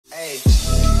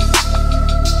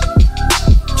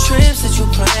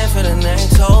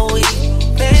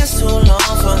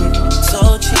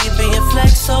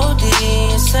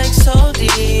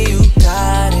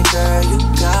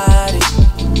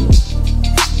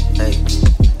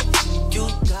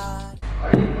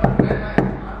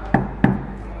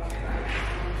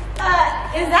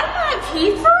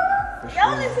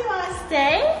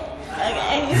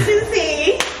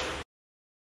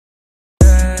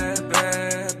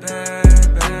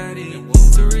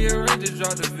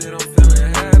out the vid, I'm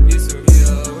feeling happy.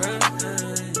 Surreal,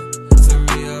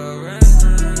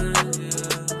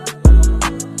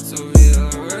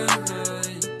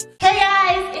 Hey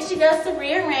guys, it's your girl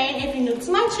Saria Rain. If you're new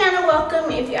to my channel, welcome.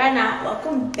 If you are not,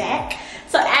 welcome back.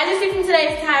 So as you see from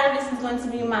today's title, this is going to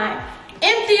be my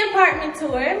empty apartment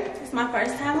tour. It's my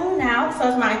first time moving out, so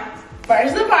it's my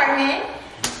first apartment.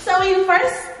 So when you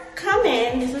first come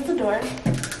in, this is the door.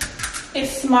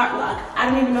 It's smart lock. I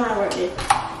don't even know how to work it.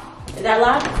 Is that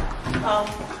locked? Oh,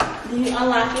 then you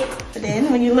unlock it. But then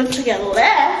when you look to your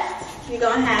left, you're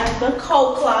gonna have the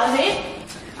coat closet.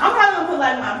 I'm probably gonna put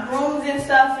like my brooms and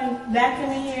stuff and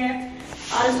vacuum in here.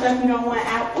 All the stuff you don't want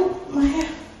out. Ooh, my hair.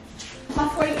 My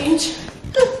 40-inch.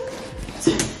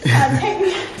 Take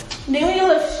me. Then when you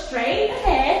look straight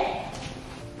ahead,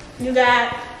 you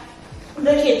got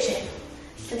the kitchen.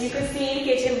 So you can see the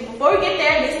kitchen. Before we get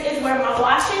there, this is where my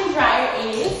washer and dryer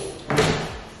is.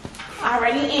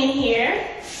 Already in here.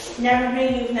 Never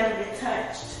been used, never been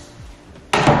touched.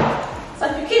 So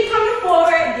if you keep coming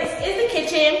forward, this is the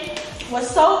kitchen. What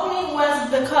sold me was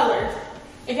the color.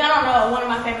 If y'all don't know, one of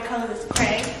my favorite colors is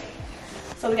gray.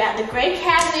 So we got the gray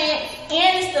cabinet,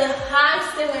 and it's the high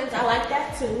ceilings. I like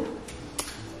that too.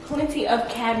 Plenty of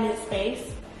cabinet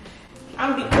space.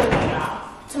 I'm gonna be cooking, y'all.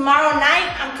 Tomorrow night,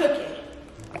 I'm cooking.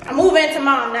 I'm moving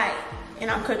tomorrow night,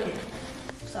 and I'm cooking.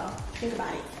 So think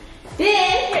about it.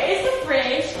 Then here is the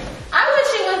fridge. I wish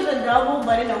it was a double,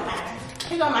 but it don't matter.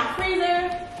 Here go my freezer.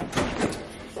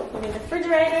 And then the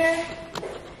refrigerator.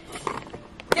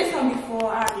 This gonna be full,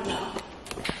 I already know.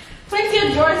 Plenty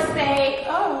of drawer space.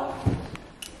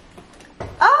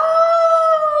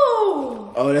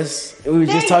 Oh, that's, we were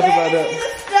just talking about that. The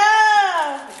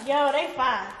stuff. Yo, they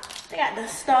fine. They got the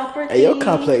stopper. Hey, your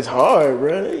complex hard,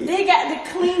 bro. They got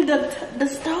to clean the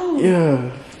stove.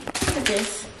 Yeah. Look at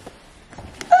this.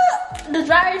 The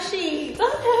dryer sheets.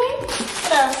 Okay.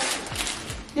 What else?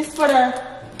 This is for the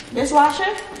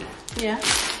dishwasher? Yeah.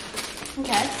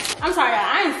 Okay. I'm sorry,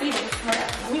 I didn't see this.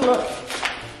 Let me look.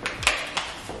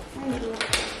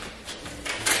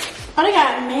 Oh, they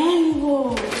got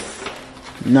manuals.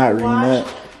 Not reading that.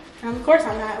 Of course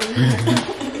I'm not reading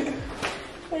that.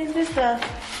 What is this stuff?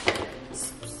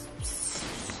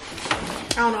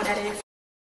 I don't know what that is.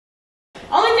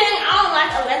 Only thing I don't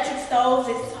like electric stoves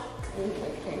is,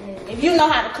 if you know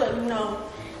how to cook, you know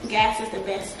gas is the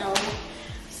best stove.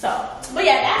 So, but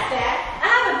yeah, that's that. I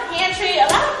have a pantry. A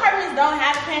lot of apartments don't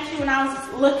have a pantry. When I was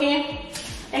looking,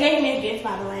 they gave me a gift,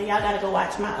 by the way. Y'all gotta go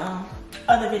watch my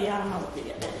other video. I don't know what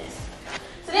video that is.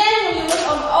 So then when you look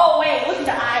over, oh wait, look at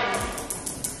the island.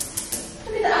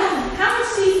 Look at the island. How much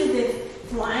sheets is this?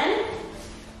 1,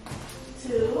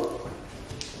 2,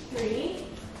 3,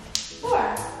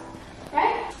 4.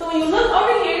 Right? So when you look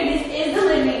over here, this is the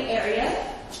living area.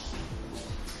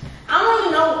 I don't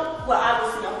really know, well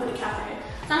obviously I'll put a couch in here.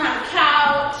 So I have a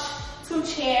couch, 2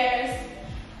 chairs,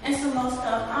 and some more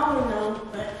stuff. I don't really know,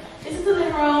 but this is the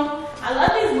living room. I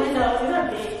love these windows, these are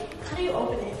big. How do you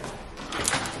open it?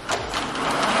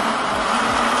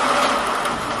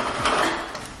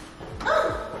 Oh,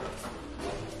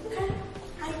 okay,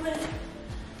 how you put it?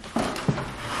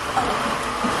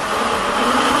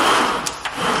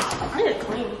 I need to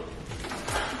clean.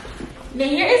 Then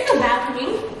here is the balcony.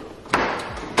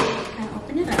 And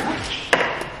open it up.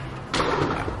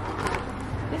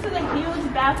 This is a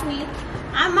huge balcony.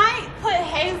 I might put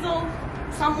Hazel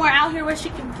somewhere out here where she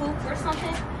can poop or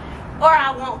something. Or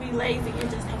I won't be lazy and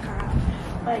just take her out.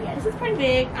 But yeah, this is pretty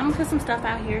big. I'm gonna put some stuff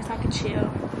out here so I can chill.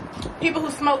 People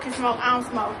who smoke can smoke. I don't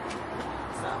smoke.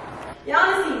 So, y'all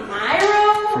wanna see my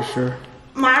room? For sure.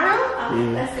 My room? Oh,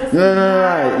 Yeah. let's go see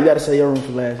No. You gotta say your room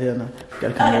for last. Hell no. You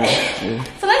gotta come Okay. Yeah.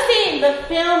 So let's see the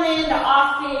filming, the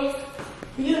office,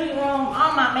 beauty room,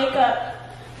 all my makeup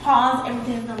hauls,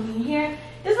 everything's gonna be in here.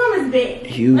 This room is big.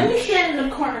 Huge. Let me stand in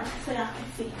the corner so y'all can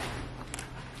see.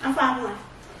 I'm 5'1".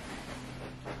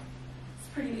 It's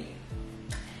pretty big.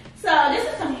 So this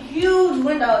is some huge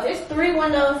windows. There's 3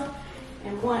 windows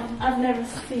and 1. I've never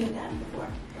seen that before.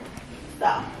 So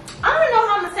I don't even know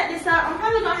how I'm gonna set this up. I'm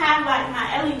probably gonna have like my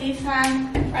LED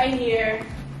sign right here,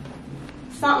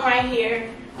 something right here.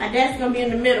 My desk gonna be in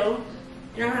the middle,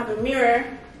 and I'll have a mirror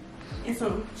and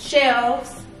some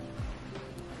shelves.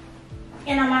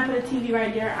 And I might put a TV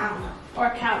right there, I don't know. Or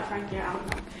a couch right there, I don't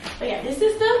know. But yeah, this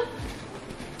is the,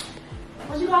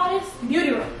 what you call this?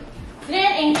 Beauty room.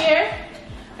 Then in here,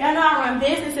 y'all know I run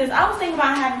businesses. I was thinking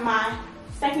about having my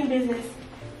second business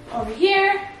over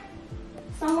here,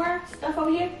 somewhere, stuff over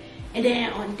here. And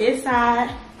then on this side,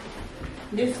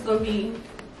 this is gonna be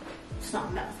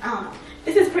something else, I don't know.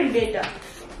 This is pretty big though.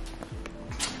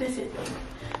 This is big.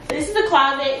 So this is the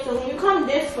closet, so when you come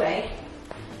this way,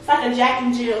 It's like a Jack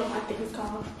and Jill, I think it's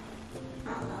called.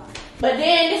 I don't know. But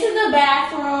then this is the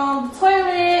bathroom, the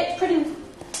toilet, pretty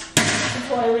the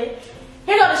toilet.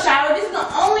 Here go the shower. This is the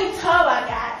only tub I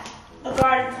got, a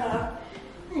garden tub.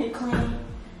 I need to clean.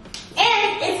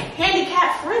 And it's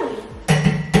handicap friendly.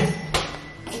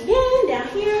 And then down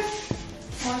here,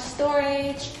 more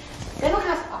storage. They don't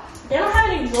have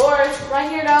any drawers right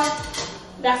here though.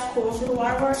 That's cool. Do the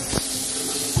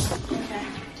waterworks. Okay.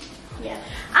 Yeah.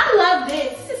 I love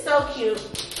this. This is so cute.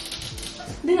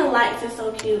 Then the lights are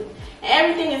so cute. And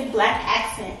everything is black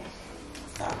accent.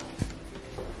 So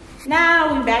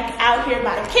now we back out here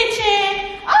by the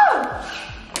kitchen. Oh!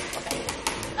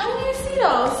 I didn't even see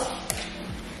those.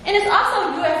 And it's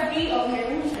also USB over here.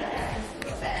 Let me show you this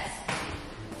real fast.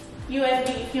 USB.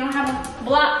 If you don't have a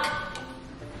block,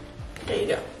 there you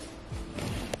go.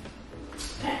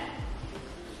 Okay.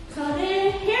 So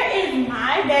then here is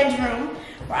my bedroom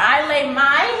where I lay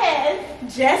my head,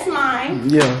 just mine.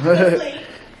 Yeah. To sleep.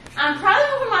 I'm probably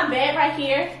gonna put my bed right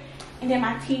here and then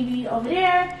my TV over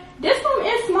there. This room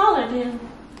is smaller than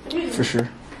the music For sure.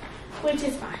 which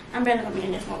is fine. I'm barely gonna be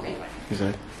in this room anyway.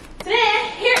 Exactly. So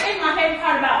then, here is my favorite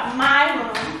part about my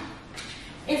room.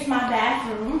 It's my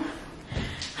bathroom.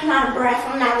 I'm out of breath.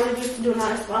 I'm not really used to doing all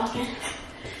this walking.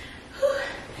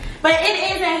 But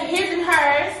it is a his and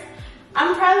hers.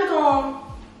 I'm probably going,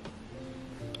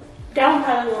 that one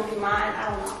probably won't be mine. I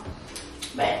don't know.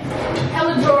 But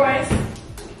hella drawers.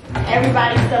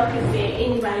 Everybody's stuff can fit.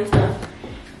 Anybody's stuff.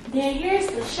 Then here's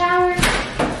the shower.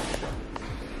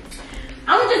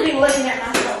 I'm gonna just be looking at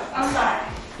myself. I'm sorry.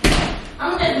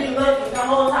 I'm gonna just be looking the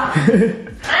whole time. I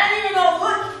didn't even go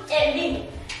look at me.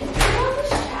 Here's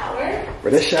the shower. Bro,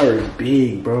 that shower is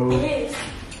big, bro. It is.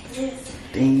 It is.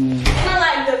 Dang. It's not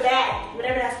like the back,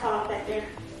 whatever that's called back there.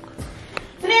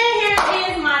 So then here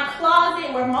is my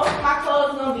closet where most of my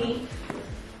clothes are gonna be.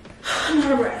 I'm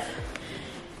out of breath.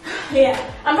 Yeah,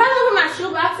 I'm probably gonna put my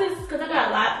shoe boxes because I got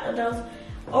a lot of those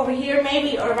over here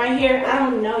maybe or right here. I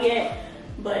don't know yet,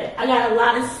 but I got a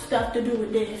lot of stuff to do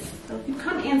with this. So if you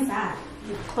come inside,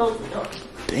 you close the door.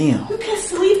 Damn. You can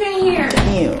sleep in here.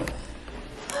 Damn. Look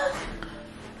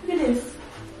at this.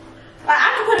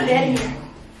 I can put a bed in here.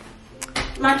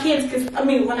 My kids, well,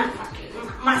 not my kids,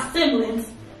 my siblings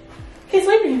can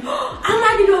sleep in here. I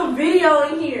might be doing a video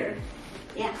in here.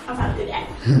 Yeah, I'm about to do that.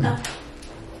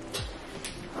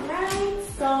 Alright,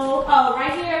 so,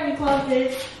 right here we close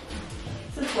this.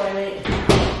 It's a toilet,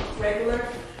 regular.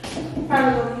 Probably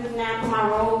gonna use now for my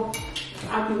robe.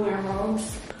 I'll be wearing robes.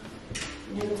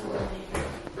 And then the toilet.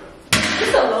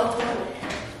 It's a low toilet.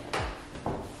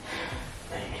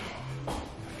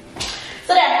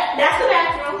 So that's the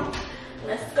bathroom.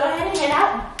 Let's go ahead and head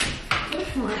out.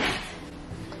 Which one?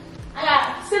 I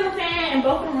got a ceiling fan in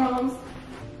both of the rooms.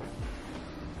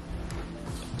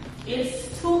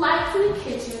 It's 2 lights in the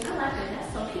kitchen. I like that.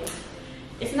 That's so cute.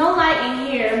 It's no light in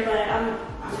here, but I'm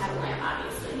not a lamp,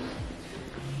 obviously.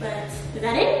 But is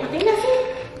that it? I think that's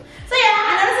it. So yeah, I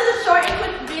know this is a short and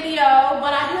quick video,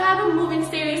 but I do have a moving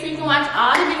series, so you can watch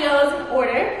all the videos in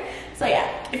order. So yeah,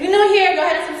 if you're new here, go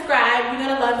ahead and subscribe. You're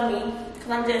gonna love me,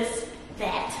 because I'm just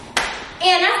that.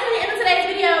 And that's gonna be the end of today's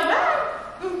video. Bye.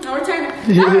 I'll return.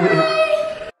 Bye.